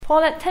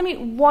Paula, tell me,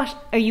 what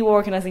are you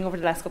organising over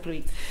the last couple of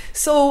weeks?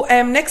 So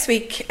next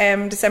week,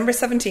 December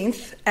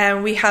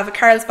 17th, we have a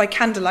Carols by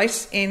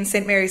Candlelight in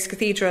St Mary's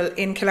Cathedral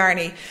in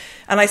Killarney.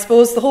 And I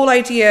suppose the whole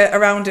idea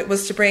around it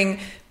was to bring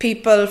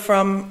people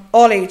from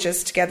all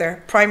ages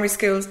together, primary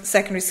schools,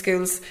 secondary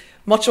schools,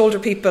 much older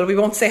people, we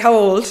won't say how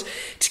old,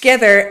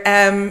 together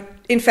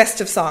in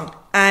festive song.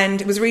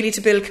 And it was really to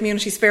build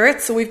community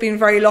spirit. So we've been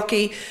very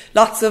lucky.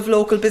 Lots of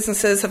local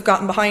businesses have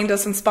gotten behind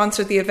us and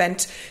sponsored the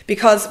event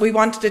because we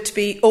wanted it to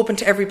be open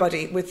to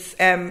everybody with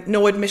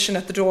no admission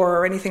at the door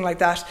or anything like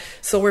that.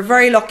 So we're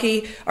very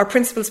lucky. Our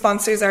principal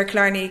sponsors are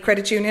Killarney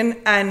Credit Union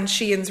and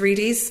Sheehan's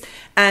Reedies.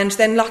 And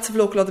then lots of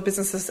local other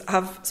businesses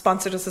have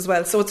sponsored us as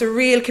well. So it's a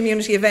real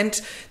community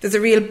event. There's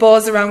a real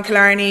buzz around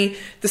Killarney.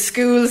 The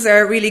schools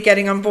are really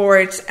getting on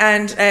board.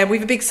 And we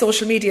have a big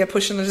social media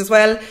pushing it as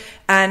well.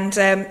 And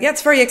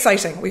it's very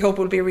exciting. We hope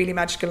it will be a really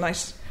magical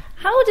night.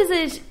 How does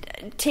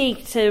it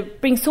take to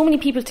bring so many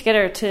people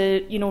together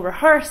to,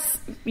 rehearse,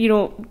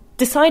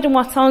 decide on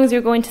what songs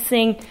you're going to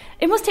sing?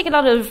 It must take a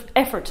lot of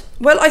effort.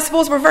 Well, I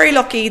suppose we're very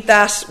lucky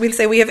that we'll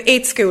say we have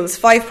 8 schools,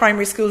 5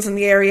 primary schools in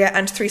the area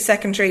and 3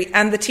 secondary,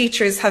 and the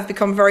teachers have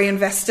become very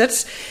invested.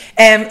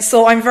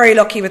 So I'm very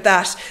lucky with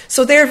that.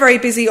 So they're very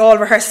busy all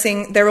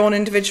rehearsing their own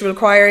individual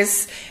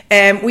choirs.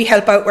 We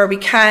help out where we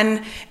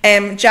can.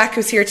 Jack,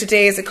 who's here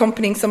today, is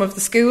accompanying some of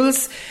the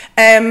schools,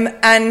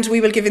 and we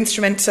will give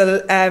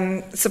instrumental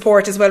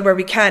support as well where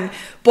we can.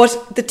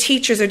 But the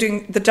teachers are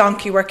doing the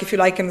donkey work, if you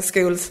like, in the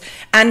schools.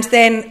 And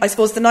then I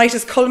suppose the night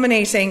is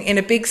culminating in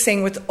a big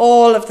sing with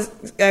all of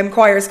the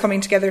choirs coming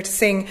together to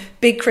sing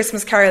big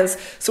Christmas carols.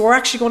 So we're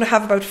actually going to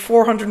have about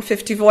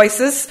 450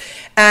 voices.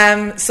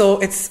 So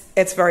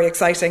it's very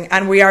exciting,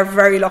 and we are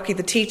very lucky.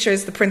 The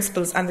teachers, the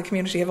principals and the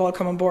community have all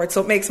come on board,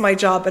 so it makes my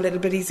job a little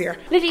bit easier.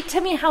 Lily,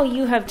 tell me how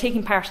you have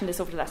taken part in this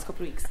over the last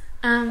couple of weeks.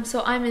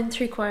 So I'm in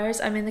 3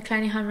 choirs. I'm in the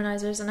Killarney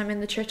Harmonisers and I'm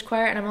in the church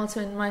choir, and I'm also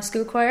in my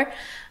school choir,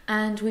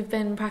 and we've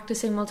been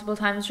practising multiple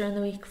times during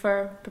the week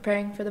for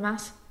preparing for the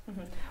Mass.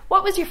 Mm-hmm.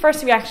 What was your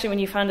first reaction when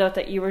you found out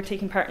that you were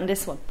taking part in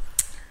this one?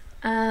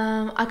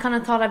 I kind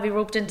of thought I'd be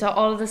roped into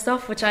all of the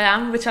stuff, which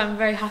I'm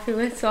very happy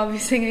with. So I'll be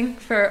singing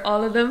for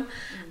all of them,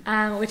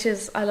 which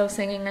is, I love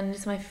singing and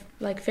it's my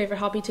favourite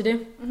hobby to do.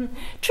 Mm-hmm.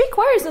 3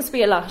 choirs must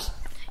be a lot.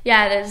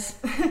 Yeah, it is,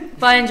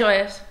 but I enjoy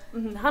it.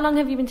 Mm-hmm. How long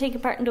have you been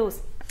taking part in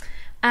those?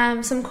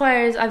 Some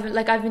choirs, I've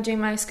been doing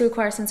my school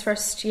choir since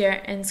first year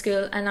in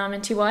school, and now I'm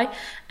in TY,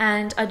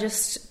 and I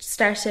just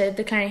started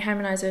the Killarney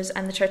Harmonisers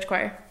and the church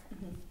choir.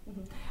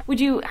 Would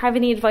you have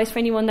any advice for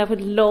anyone that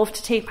would love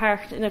to take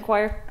part in a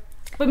choir,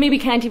 but maybe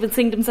can't even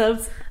sing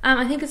themselves?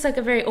 I think it's a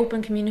very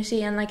open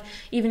community, and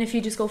even if you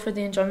just go for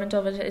the enjoyment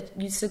of it,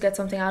 you still get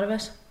something out of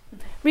it.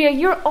 Ria,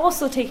 you're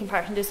also taking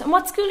part in this. And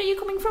what school are you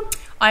coming from?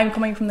 I'm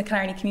coming from the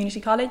Killarney Community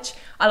College.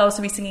 I'll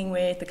also be singing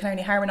with the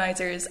Killarney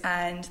Harmonisers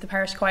and the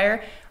parish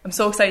choir. I'm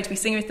so excited to be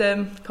singing with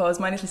them because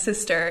my little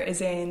sister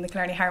is in the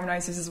Killarney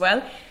Harmonisers as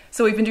well.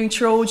 So we've been doing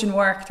Trojan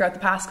work throughout the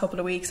past couple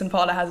of weeks, and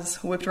Paula has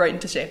whipped right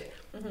into shape.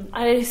 Mm-hmm.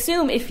 I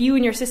assume if you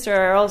and your sister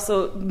are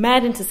also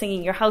mad into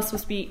singing, your house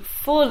must be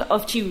full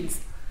of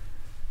tunes.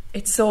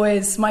 It so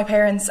is. My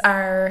parents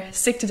are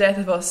sick to death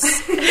of us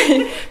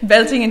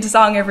belting into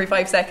song every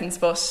 5 seconds,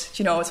 but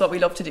it's what we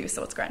love to do,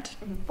 so it's grand.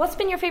 Mm-hmm. What's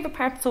been your favourite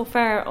part so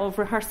far of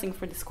rehearsing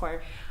for this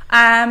choir?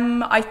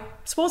 I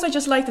suppose I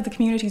just like that the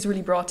community is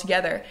really brought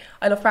together.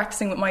 I love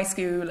practising with my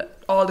school,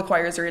 all the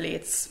choirs really,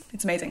 it's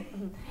amazing.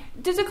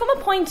 Mm-hmm. Does there come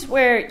a point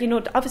where,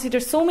 obviously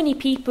there's so many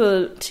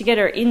people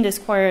together in this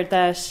choir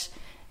that,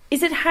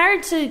 is it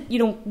hard to,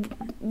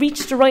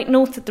 reach the right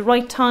notes at the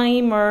right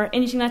time or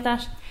anything like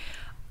that?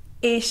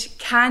 It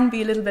can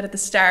be a little bit at the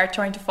start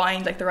trying to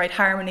find the right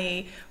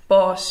harmony,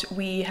 but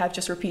we have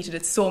just repeated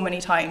it so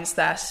many times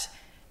that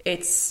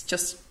it's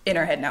just in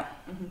our head now.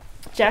 Mm-hmm.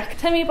 Jack,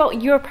 tell me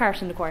about your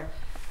part in the choir.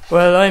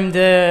 Well, I'm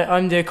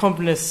the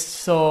accompanist,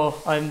 so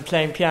I'm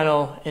playing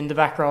piano in the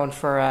background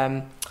for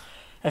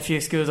a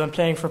few schools. I'm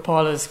playing for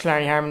Paula's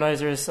Killarney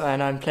Harmonisers,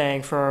 and I'm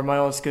playing for my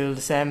own school,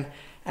 the SEM,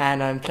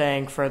 and I'm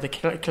playing for the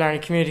Killarney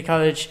Community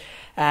College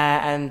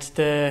and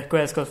the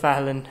Gaelscoil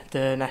Fahalen,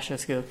 the national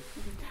school.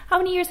 How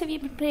many years have you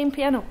been playing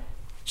piano?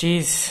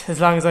 Geez, as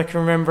long as I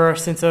can remember,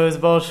 since I was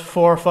about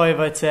 4 or 5,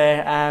 I'd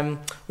say.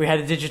 We had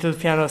a digital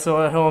piano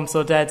at home,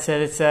 so Dad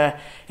said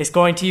it's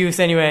going to use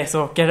anyway,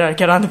 so get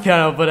on the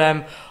piano.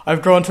 But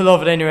I've grown to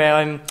love it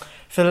anyway.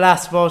 For the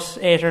last about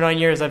 8 or 9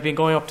 years, I've been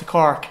going up to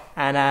Cork,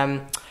 and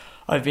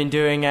I've been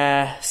doing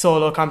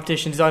solo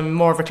competitions. I'm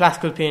more of a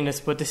classical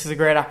pianist, but this is a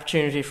great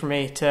opportunity for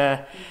me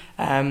to.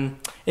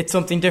 It's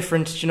something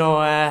different,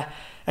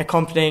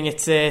 accompanying.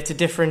 It's a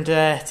different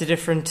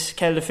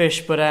kettle of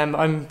fish, but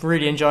I'm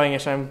really enjoying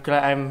it. I'm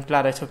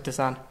glad I took this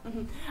on.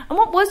 Mm-hmm. And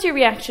what was your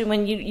reaction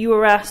when you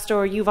were asked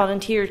or you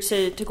volunteered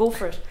to go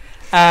for it?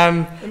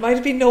 There might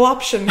have been no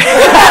option. No,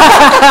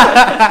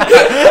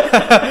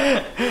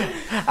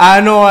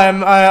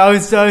 I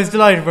was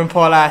delighted when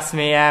Paul asked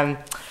me.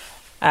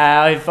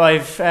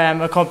 I've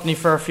accompanied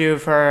for a few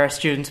of her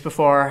students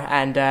before,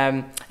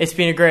 and it's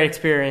been a great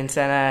experience,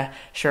 and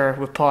sure,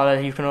 with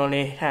Paula, you can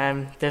only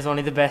there's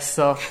only the best.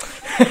 So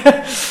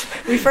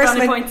we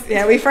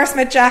first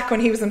met Jack when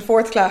he was in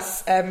 4th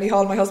class.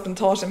 Michal, my husband,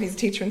 taught him. He's a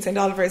teacher in St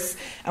Oliver's,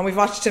 and we've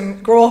watched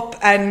him grow up,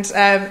 and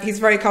he's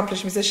a very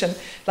accomplished musician,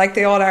 like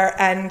they all are,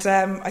 and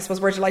I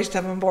suppose we're delighted to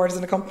have him on board as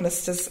an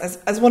accompanist,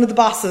 as one of the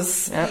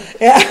bosses.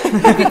 Yeah.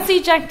 You can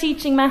see Jack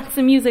teaching maths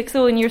and music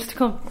so in years to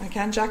come. I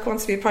can. Jack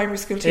wants to be a primary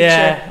school teacher.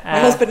 Yeah,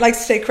 my husband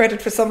likes to take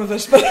credit for some of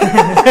it. But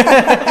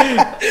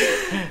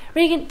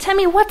Regan, tell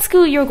me what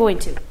school you're going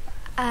to.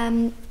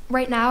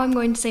 Right now I'm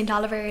going to St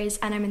Oliver's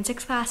and I'm in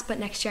 6th class, but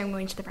next year I'm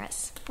going to the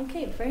Press.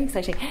 Okay, very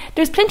exciting.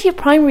 There's plenty of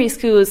primary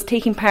schools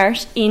taking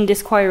part in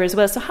this choir as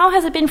well, so how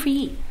has it been for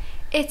you?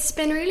 It's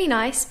been really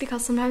nice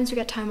because sometimes we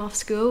get time off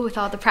school with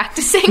all the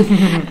practicing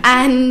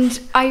and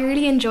I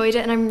really enjoyed it,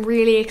 and I'm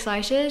really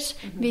excited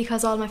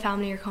because all my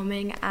family are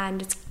coming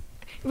and it's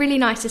really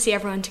nice to see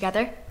everyone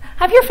together.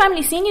 Have your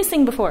family seen you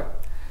sing before?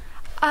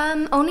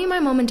 Only my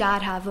mum and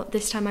dad have.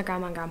 This time my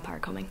grandma and grandpa are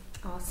coming.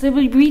 Oh, so it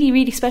will be really,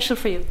 really special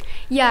for you.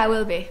 Yeah, it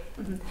will be.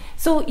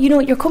 So,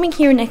 you're coming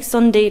here next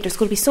Sunday. There's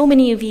going to be so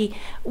many of you.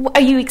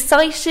 Are you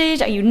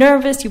excited? Are you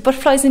nervous? You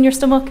butterflies in your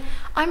stomach?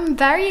 I'm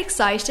very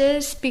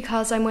excited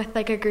because I'm with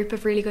a group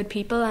of really good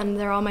people and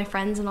they're all my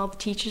friends and all the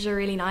teachers are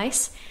really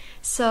nice.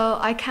 So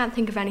I can't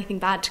think of anything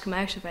bad to come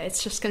out of it.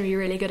 It's just going to be a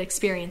really good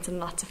experience and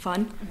lots of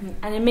fun.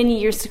 And in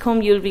many years to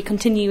come, you'll be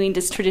continuing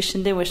this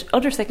tradition then with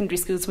other secondary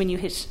schools when you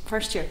hit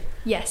first year.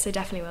 Yes, I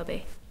definitely will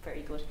be.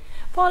 Very good.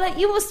 Paula,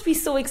 you must be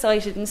so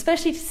excited, and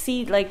especially to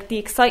see the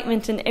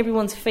excitement in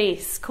everyone's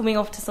face coming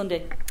up to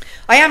Sunday.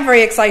 I am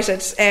very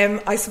excited.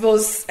 I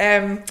suppose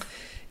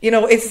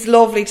it's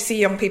lovely to see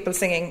young people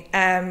singing.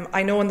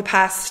 I know in the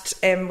past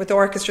with the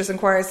orchestras and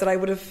choirs that I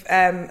would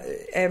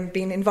have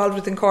been involved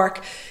with in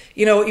Cork,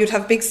 you'd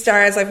have big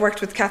stars. I've worked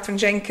with Catherine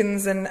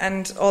Jenkins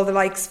and all the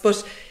likes,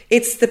 but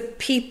it's the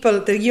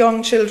people, the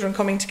young children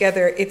coming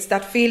together. It's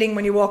that feeling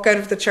when you walk out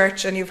of the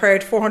church and you've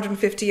heard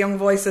 450 young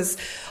voices.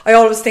 I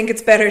always think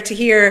it's better to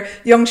hear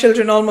young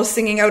children almost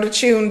singing out of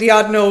tune, the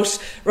odd note,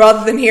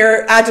 rather than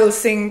hear adults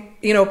sing,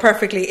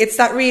 perfectly. It's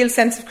that real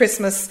sense of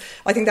Christmas.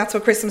 I think that's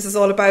what Christmas is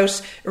all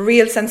about, a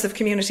real sense of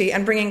community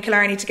and bringing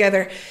Killarney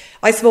together.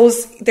 I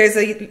suppose there's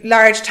a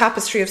large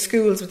tapestry of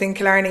schools within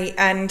Killarney,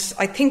 and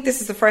I think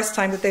this is the first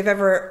time that they've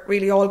ever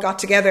really all got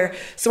together.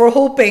 So we're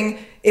hoping,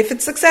 if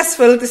it's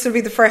successful, this will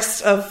be the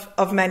first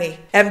of many.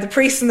 The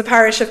priests in the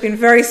parish have been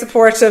very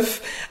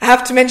supportive. I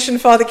have to mention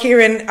Father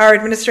Kieran, our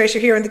administrator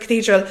here in the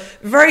cathedral,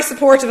 very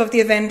supportive of the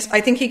event. I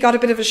think he got a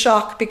bit of a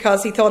shock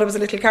because he thought it was a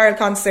little carol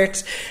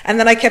concert, and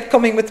then I kept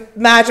coming with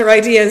madder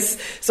ideas.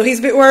 So he's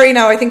a bit worried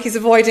now. I think he's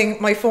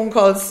avoiding my phone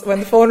calls when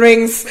the phone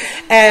rings.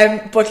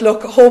 But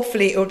look,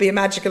 hopefully it will be a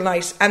magical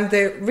night. And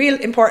the real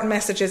important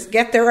message is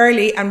get there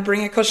early and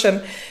bring a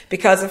cushion,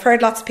 because I've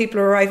heard lots of people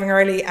are arriving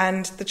early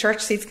and the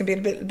church seats can be a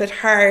bit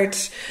hard.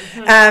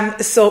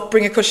 So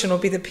bring a cushion will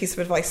be the piece of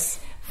advice.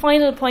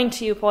 Final point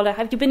to you, Paula.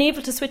 Have you been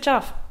able to switch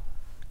off?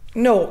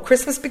 No,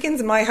 Christmas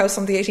begins in my house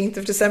on the 18th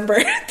of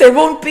December. There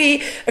won't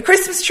be a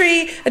Christmas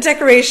tree, a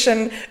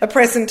decoration, a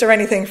present or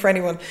anything for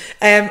anyone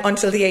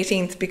until the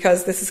 18th,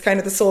 because this is kind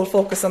of the sole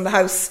focus on the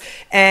house.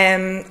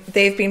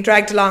 They've been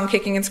dragged along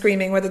kicking and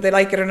screaming whether they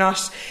like it or not.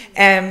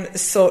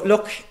 So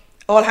look,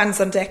 all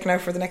hands on deck now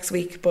for the next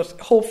week, but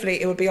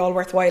hopefully it will be all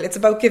worthwhile. It's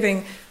about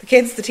giving the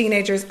kids, the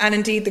teenagers and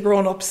indeed the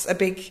grown-ups a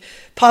big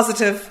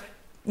positive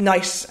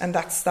night, and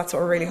that's what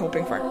we're really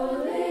hoping for.